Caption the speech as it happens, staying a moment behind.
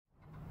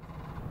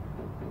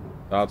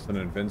Thoughts on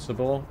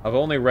Invincible? I've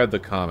only read the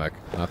comic,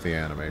 not the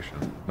animation.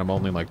 And I'm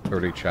only like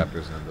 30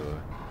 chapters into it.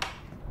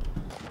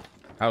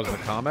 How's the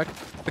comic?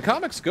 The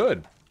comic's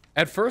good.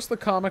 At first, the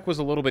comic was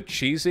a little bit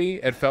cheesy.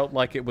 It felt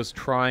like it was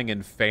trying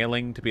and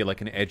failing to be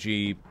like an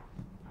edgy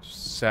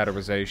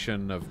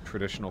satirization of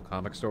traditional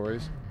comic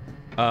stories.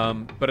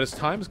 But as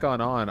time's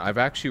gone on, I've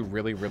actually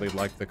really, really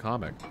liked the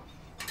comic.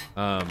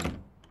 I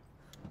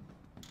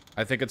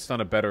think it's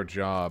done a better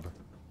job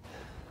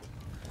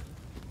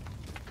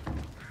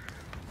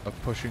of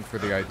pushing for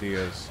the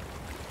ideas.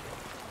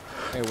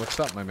 Hey, what's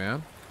up, my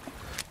man?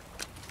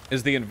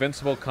 Is the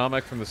Invincible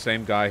comic from the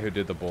same guy who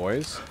did The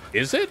Boys?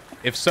 Is it?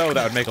 If so,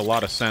 that would make a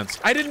lot of sense.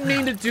 I didn't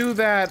mean to do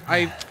that.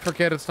 I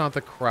forget it's not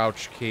the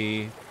crouch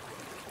key.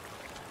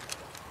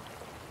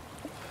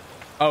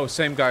 Oh,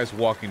 same guy's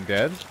Walking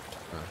Dead?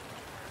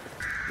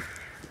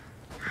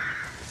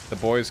 The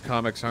Boys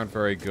comics aren't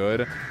very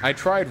good. I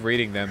tried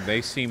reading them.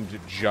 They seemed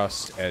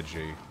just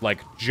edgy.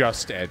 Like,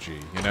 just edgy,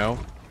 you know?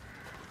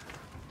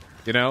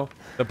 You know?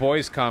 The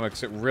Boys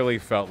comics, it really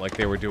felt like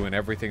they were doing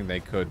everything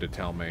they could to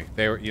tell me.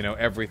 They were, you know,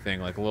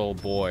 everything. Like a little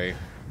boy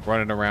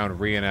running around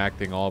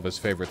reenacting all of his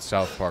favorite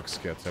South Park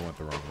skits. I went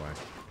the wrong way.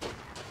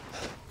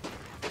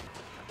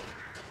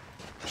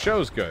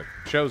 Show's good.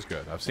 Show's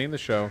good. I've seen the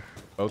show.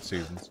 Both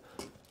seasons.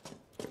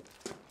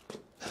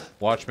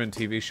 Watchmen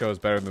TV show is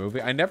better than the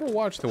movie. I never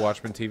watched the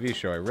Watchmen TV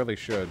show. I really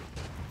should.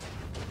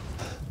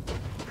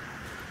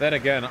 Then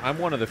again, I'm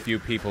one of the few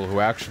people who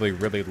actually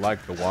really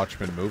like the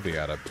Watchmen movie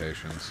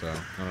adaptation, so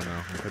I don't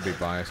know. I could be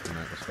biased in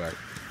that respect.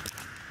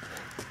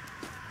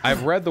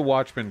 I've read the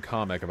Watchmen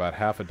comic about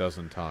half a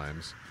dozen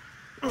times,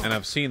 and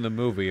I've seen the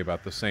movie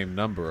about the same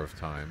number of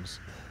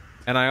times.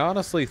 And I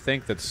honestly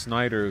think that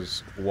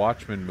Snyder's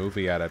Watchmen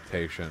movie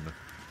adaptation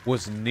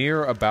was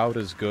near about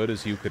as good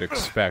as you could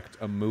expect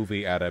a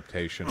movie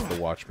adaptation for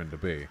Watchmen to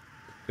be.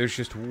 There's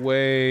just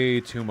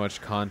way too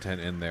much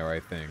content in there, I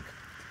think,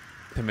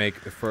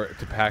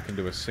 to pack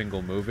into a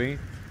single movie.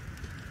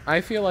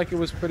 I feel like it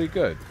was pretty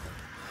good.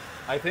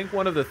 I think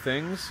one of the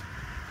things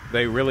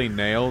they really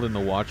nailed in the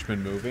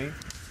Watchmen movie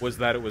was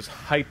that it was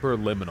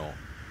hyperliminal.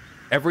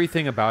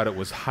 Everything about it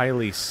was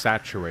highly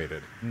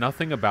saturated.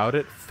 Nothing about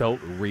it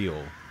felt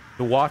real.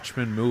 The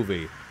Watchmen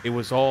movie, it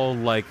was all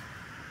like...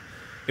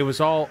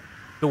 The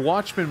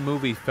Watchmen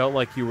movie felt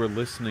like you were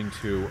listening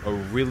to a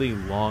really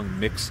long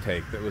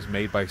mixtape that was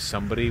made by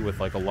somebody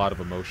with, like, a lot of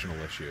emotional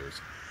issues.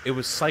 It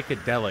was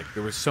psychedelic.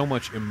 There was so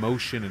much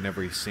emotion in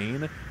every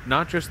scene,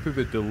 not just through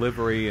the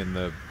delivery and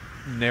the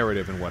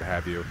narrative and what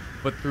have you,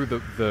 but through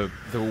the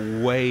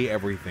way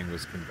everything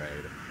was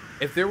conveyed.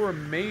 If there were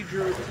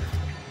major...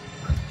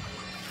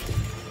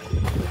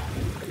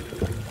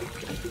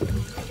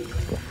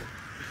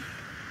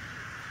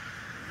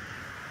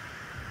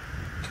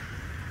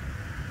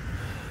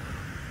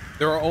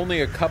 There are only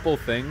a couple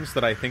things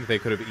that I think they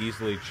could have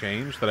easily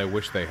changed that I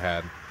wish they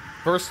had.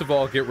 First of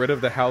all, get rid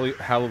of the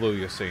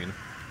Hallelujah scene.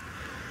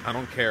 I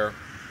don't care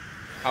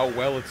how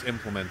well it's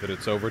implemented,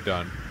 it's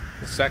overdone.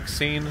 The sex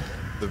scene,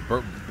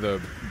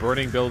 the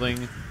burning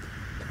building,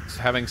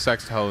 having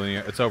sex to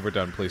Hallelujah, it's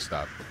overdone, please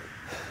stop.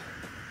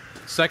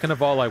 Second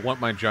of all, I want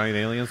my giant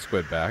alien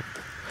squid back.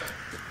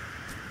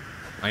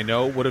 I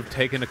know it would have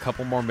taken a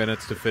couple more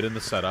minutes to fit in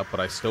the setup, but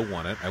I still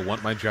want it. I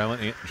want my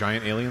giant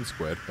alien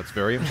squid. That's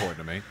very important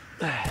to me.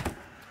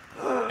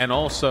 And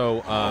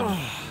also,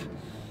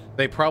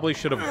 they probably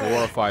should have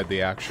glorified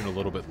the action a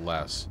little bit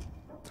less.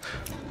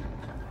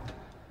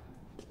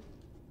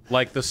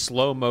 Like the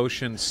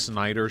slow-motion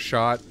Snyder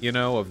shot, you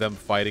know, of them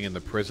fighting in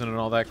the prison and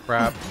all that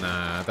crap.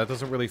 Nah, that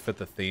doesn't really fit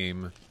the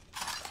theme.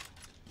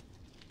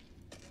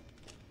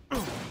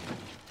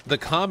 The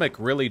comic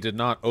really did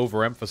not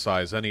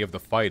overemphasize any of the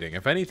fighting.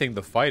 If anything,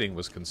 the fighting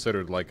was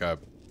considered like a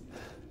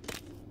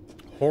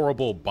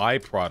horrible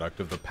byproduct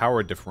of the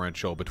power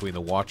differential between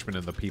the Watchmen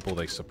and the people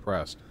they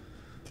suppressed.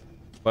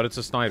 But it's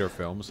a Snyder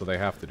film, so they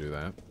have to do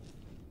that.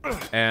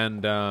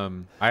 And,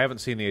 I haven't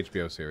seen the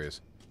HBO series.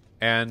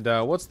 And,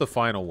 what's the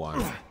final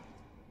one?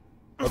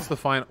 What's the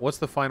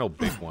final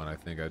big one I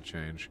think I'd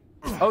change?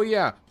 Oh,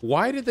 yeah.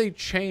 Why did they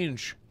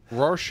change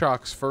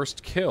Rorschach's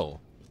first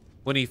kill?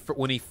 When he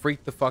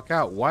freaked the fuck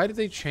out. Why did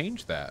they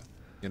change that?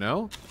 You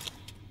know?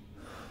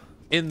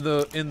 Was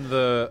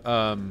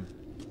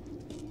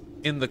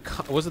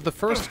it the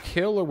first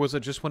kill, or was it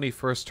just when he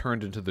first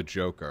turned into the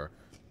Joker?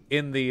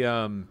 In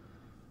the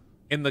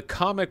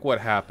comic,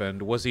 what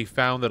happened was he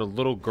found that a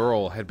little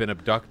girl had been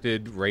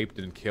abducted, raped,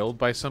 and killed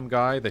by some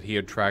guy that he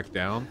had tracked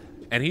down.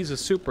 And he's a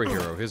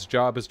superhero. His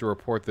job is to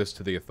report this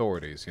to the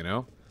authorities, you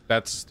know?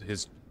 That's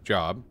his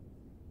job.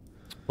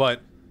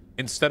 But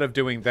instead of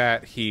doing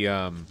that, he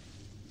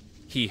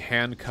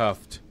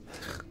handcuffed...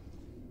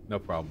 No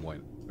problem,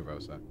 wait.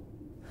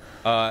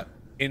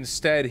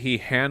 Instead, he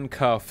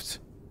handcuffed...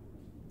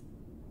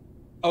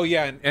 Oh,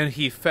 yeah, and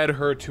he fed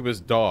her to his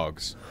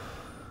dogs.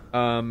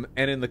 And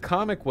in the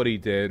comic, what he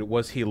did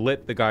was he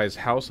lit the guy's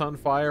house on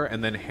fire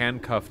and then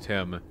handcuffed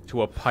him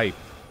to a pipe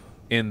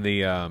in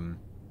the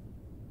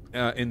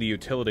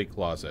utility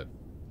closet.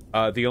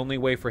 the only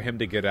way for him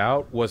to get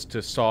out was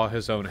to saw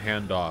his own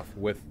hand off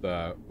with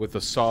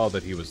the saw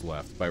that he was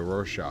left by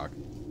Rorschach.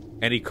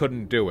 And he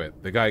couldn't do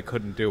it. The guy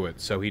couldn't do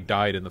it, so he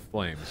died in the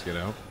flames, you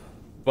know?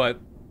 But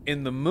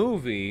in the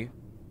movie,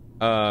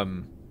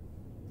 Rorschach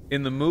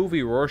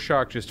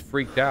just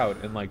freaked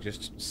out and, like,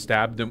 just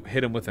stabbed him,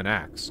 hit him with an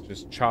axe.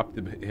 Just chopped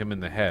him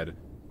in the head.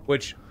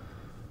 Which,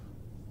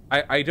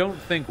 I don't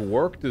think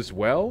worked as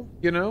well,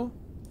 you know?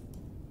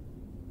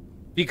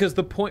 Because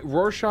the point,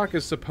 Rorschach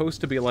is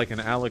supposed to be like an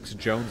Alex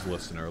Jones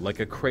listener, like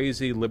a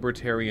crazy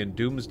libertarian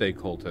doomsday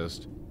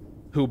cultist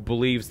who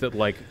believes that,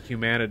 like,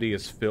 humanity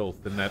is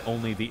filth and that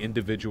only the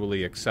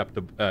individually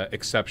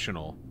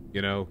exceptional,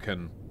 you know,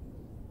 can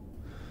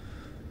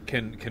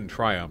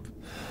triumph.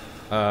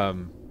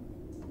 And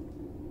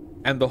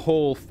the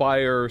whole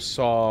fire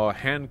saw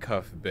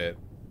handcuff bit,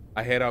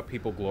 I hate how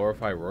people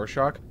glorify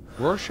Rorschach.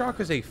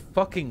 Rorschach is a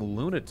fucking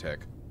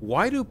lunatic.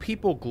 Why do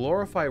people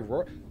glorify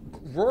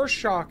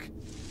Rorschach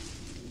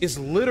is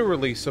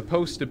literally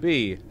supposed to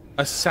be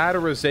a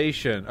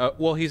satirization.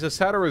 Well, he's a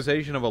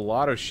satirization of a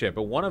lot of shit,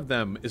 but one of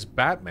them is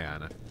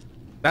Batman.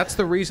 That's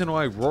the reason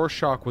why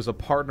Rorschach was a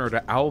partner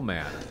to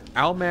Owlman.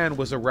 Owlman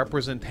was a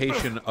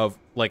representation of,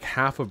 like,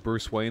 half of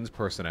Bruce Wayne's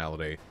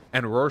personality,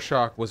 and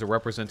Rorschach was a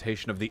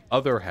representation of the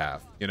other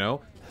half, you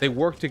know? They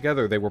worked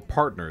together, they were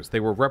partners, they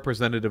were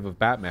representative of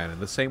Batman, in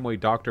the same way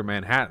Dr.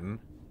 Manhattan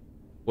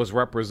was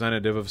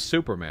representative of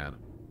Superman.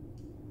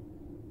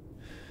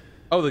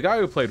 Oh, the guy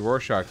who played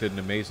Rorschach did an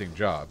amazing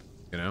job,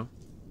 you know?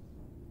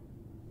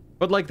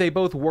 But, like, they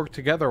both worked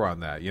together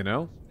on that, you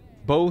know?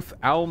 Both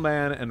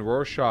Owlman and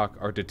Rorschach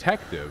are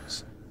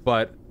detectives,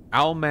 but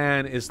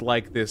Owlman is,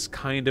 like, this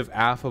kind of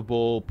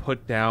affable,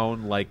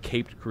 put-down, like,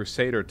 caped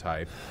crusader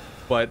type,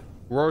 but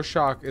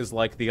Rorschach is,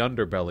 like, the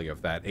underbelly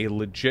of that. A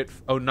legit...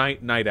 Oh,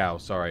 Night Owl,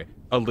 sorry.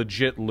 A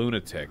legit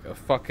lunatic. A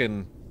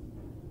fucking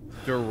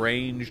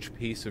deranged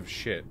piece of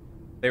shit.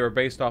 They were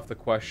based off The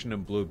Question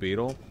and Blue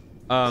Beetle.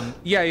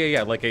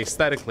 Yeah. Like,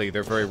 aesthetically,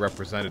 they're very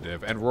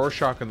representative. And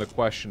Rorschach and The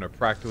Question are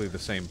practically the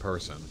same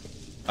person.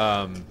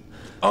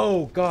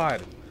 Oh,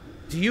 God.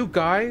 Do you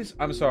guys...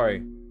 I'm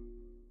sorry.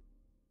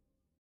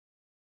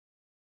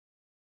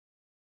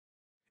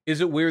 Is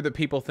it weird that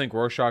people think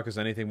Rorschach is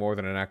anything more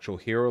than an actual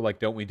hero? Like,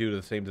 don't we do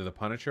the same to the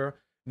Punisher?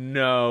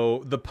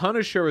 No. The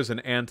Punisher is an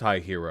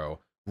anti-hero.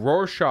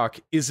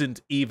 Rorschach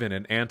isn't even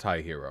an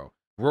anti-hero.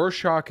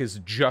 Rorschach is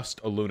just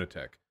a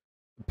lunatic.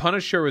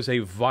 Punisher is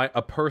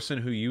a person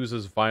who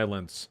uses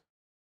violence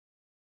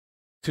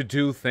to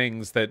do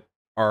things that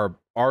are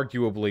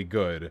arguably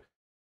good.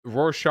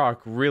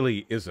 Rorschach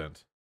really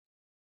isn't.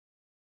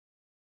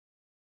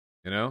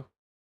 You know?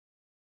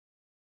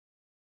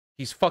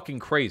 He's fucking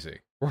crazy.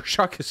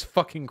 Rorschach is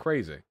fucking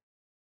crazy.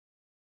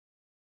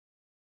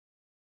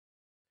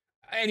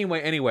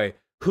 Anyway,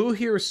 who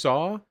here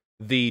saw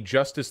the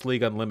Justice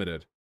League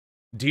Unlimited?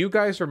 Do you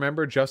guys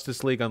remember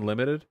Justice League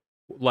Unlimited?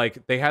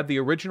 Like, they had the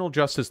original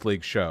Justice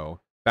League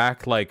show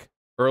back, like,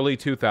 early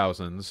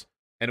 2000s,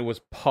 and it was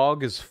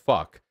pog as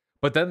fuck.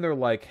 But then they're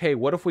like, hey,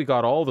 what if we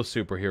got all the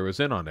superheroes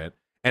in on it,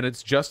 and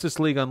it's Justice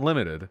League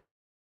Unlimited?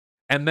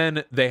 And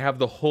then they have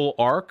the whole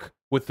arc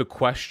with The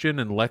Question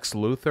and Lex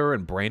Luthor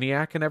and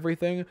Brainiac and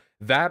everything.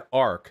 That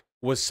arc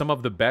was some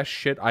of the best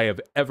shit I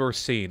have ever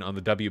seen on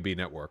the WB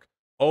network.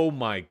 Oh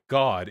my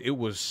god, it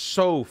was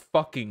so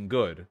fucking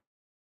good.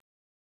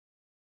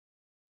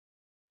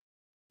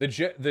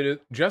 The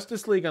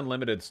Justice League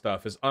Unlimited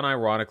stuff is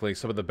unironically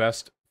some of the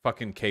best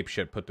fucking cape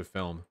shit put to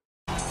film.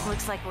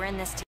 Looks like we're in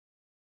this.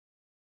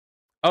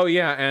 Oh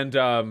yeah,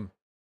 and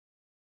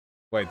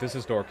wait, this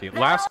is dorky.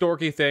 Last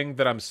dorky thing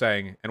that I'm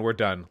saying, and we're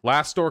done.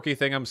 Last dorky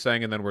thing I'm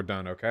saying, and then we're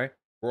done, okay?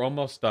 We're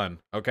almost done,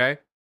 okay?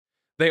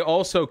 They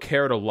also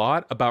cared a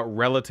lot about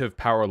relative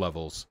power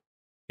levels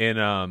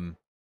in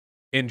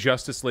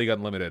Justice League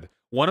Unlimited.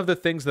 One of the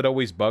things that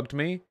always bugged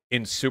me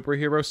in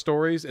superhero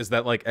stories is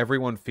that, like,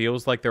 everyone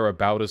feels like they're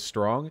about as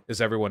strong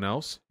as everyone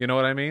else. You know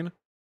what I mean?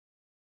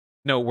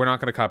 No, we're not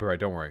going to copyright,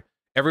 don't worry.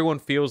 Everyone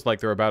feels like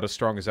they're about as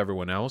strong as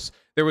everyone else.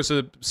 There was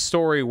a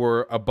story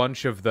where a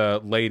bunch of the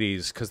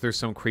ladies, because there's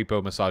some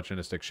creepo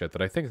misogynistic shit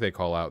that I think they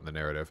call out in the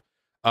narrative,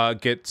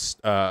 gets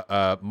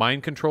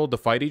mind controlled to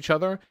fight each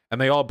other,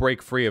 and they all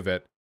break free of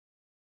it.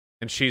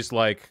 And she's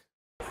like...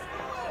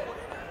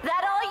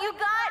 That all you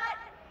got?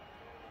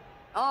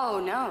 Oh,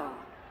 no.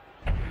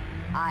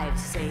 I've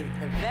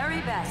saved the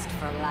very best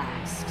for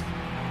last.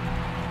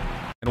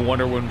 And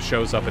Wonder Woman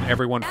shows up and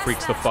everyone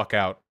freaks the fuck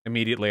out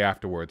immediately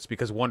afterwards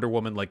because Wonder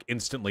Woman, like,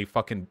 instantly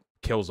fucking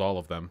kills all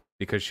of them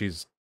because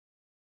she's...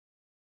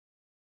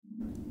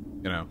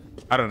 You know,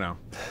 I don't know.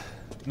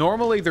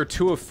 Normally, they're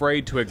too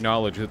afraid to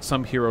acknowledge that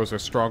some heroes are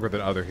stronger than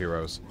other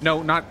heroes.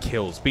 No, not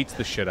kills. Beats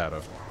the shit out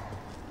of.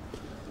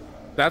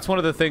 That's one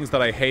of the things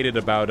that I hated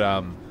about,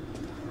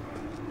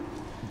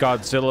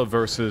 Godzilla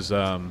versus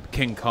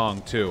King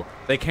Kong, too.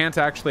 They can't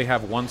actually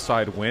have one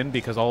side win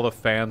because all the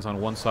fans on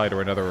one side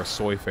or another are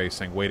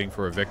soy-facing, waiting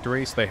for a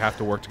victory, so they have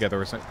to work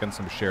together against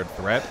some shared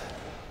threat.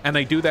 And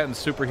they do that in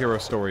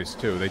superhero stories,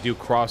 too. They do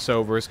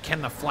crossovers.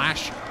 Can the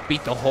Flash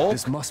beat the Hulk?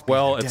 This must be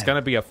well, the it's day. going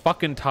to be a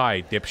fucking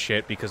tie,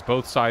 dipshit, because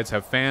both sides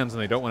have fans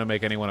and they don't want to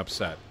make anyone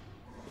upset.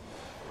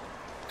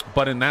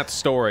 But in that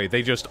story,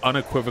 they just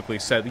unequivocally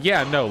said,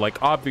 yeah, no,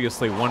 like,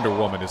 obviously Wonder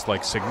Woman is,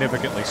 like,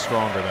 significantly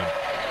stronger than...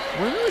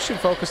 Maybe we should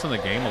focus on the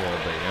game a little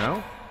bit, you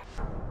know?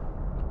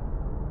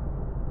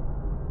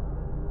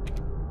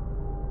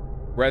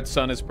 Red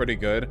Sun is pretty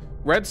good.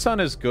 Red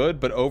Sun is good,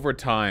 but over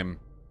time,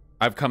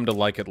 I've come to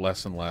like it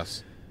less and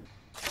less.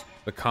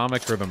 The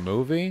comic or the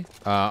movie?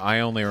 I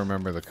only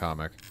remember the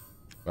comic.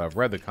 But I've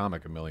read the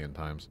comic a million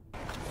times.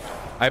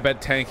 I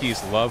bet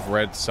tankies love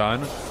Red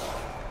Sun.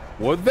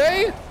 Would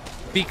they?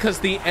 Because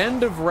the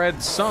end of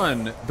Red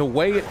Sun, the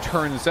way it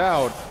turns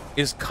out,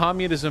 is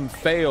communism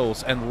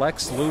fails and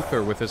Lex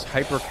Luthor, with his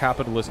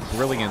hyper-capitalist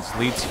brilliance,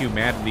 leads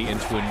humanity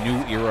into a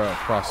new era of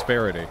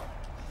prosperity.